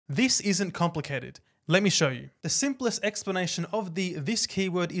This isn't complicated. Let me show you. The simplest explanation of the this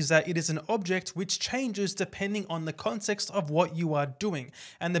keyword is that it is an object which changes depending on the context of what you are doing.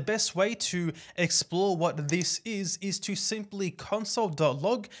 And the best way to explore what this is to simply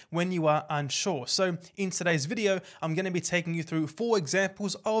console.log when you are unsure. So in today's video, I'm going to be taking you through 4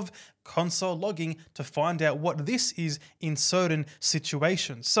 examples of console logging to find out what this is in certain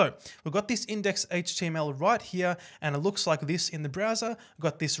situations. So we've got this index.html right here, and it looks like this in the browser. We've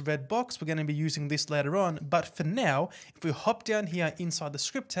got this red box. We're going to be using this later on, but for now, if we hop down here inside the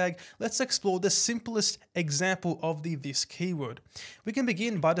script tag, let's explore the simplest example of the this keyword. We can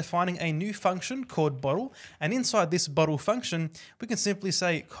begin by defining a new function called bottle, and inside this bottle function, we can simply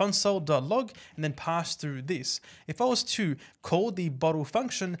say console.log and then pass through this. If I was to call the bottle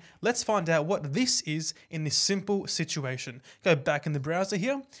function, let's find out what this is in this simple situation. Go back in the browser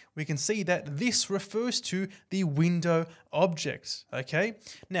here. We can see that this refers to the window object. Okay.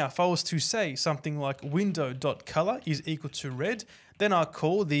 Now, if I was to say something like window.color is equal to red, then I'll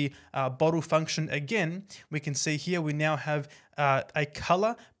call the bottle function again. We can see here we now have a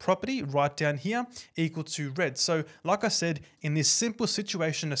color property right down here equal to red. So like I said, in this simple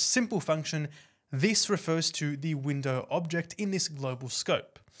situation, a simple function, this refers to the window object in this global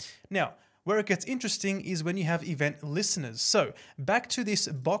scope. Now, where it gets interesting is when you have event listeners. So back to this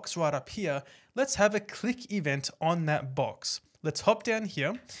box right up here, let's have a click event on that box. Let's hop down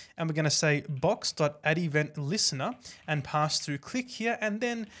here and we're going to say box.addEventListener and pass through click here and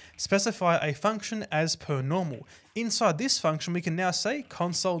then specify a function as per normal. Inside this function, we can now say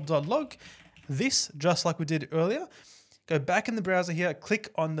console.log this, just like we did earlier. Go back in the browser here,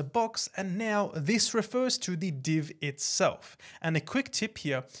 click on the box, and now this refers to the div itself. And a quick tip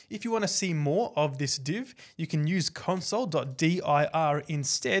here, if you want to see more of this div, you can use console.dir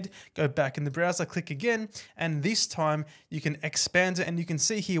instead. Go back in the browser, click again, and this time you can expand it, and you can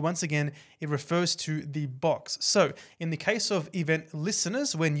see here once again, it refers to the box. So in the case of event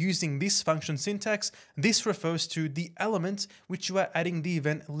listeners, when using this function syntax, this refers to the element which you are adding the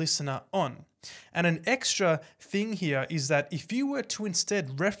event listener on. And an extra thing here is that if you were to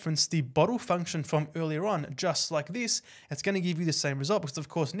instead reference the bottle function from earlier on, just like this, it's going to give you the same result because of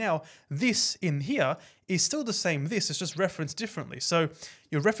course now this in here is still the same this, it's just referenced differently. So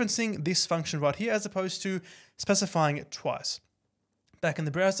you're referencing this function right here as opposed to specifying it twice. Back in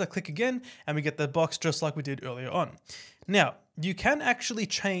the browser, click again, and we get the box just like we did earlier on. Now, you can actually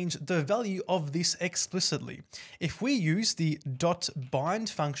change the value of this explicitly. If we use the .bind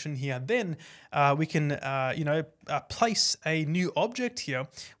function here, then we can, place a new object here.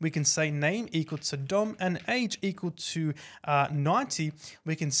 We can say name equal to dom and age equal to 90.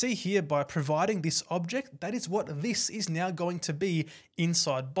 We can see here by providing this object, that is what this is now going to be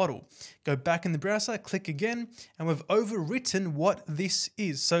inside bottle. Go back in the browser, click again, and we've overwritten what this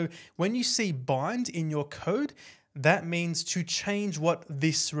is. So when you see bind in your code, that means to change what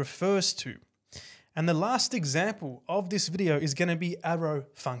this refers to. And the last example of this video is going to be arrow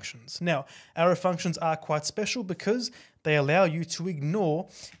functions. Now, arrow functions are quite special because they allow you to ignore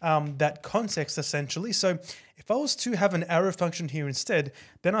that context essentially. So if I was to have an arrow function here instead,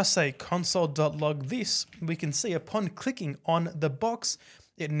 then I say console.log this, we can see upon clicking on the box,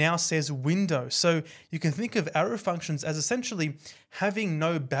 it now says window. So you can think of arrow functions as essentially having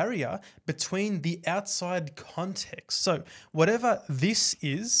no barrier between the outside context. So whatever this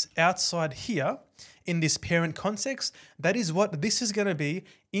is outside here in this parent context, that is what this is going to be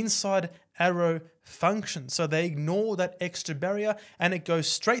inside arrow function. So they ignore that extra barrier and it goes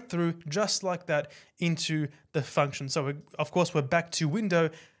straight through just like that into the function. So of course we're back to window,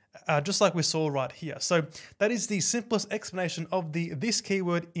 just like we saw right here. So that is the simplest explanation of the this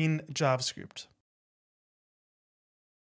keyword in JavaScript.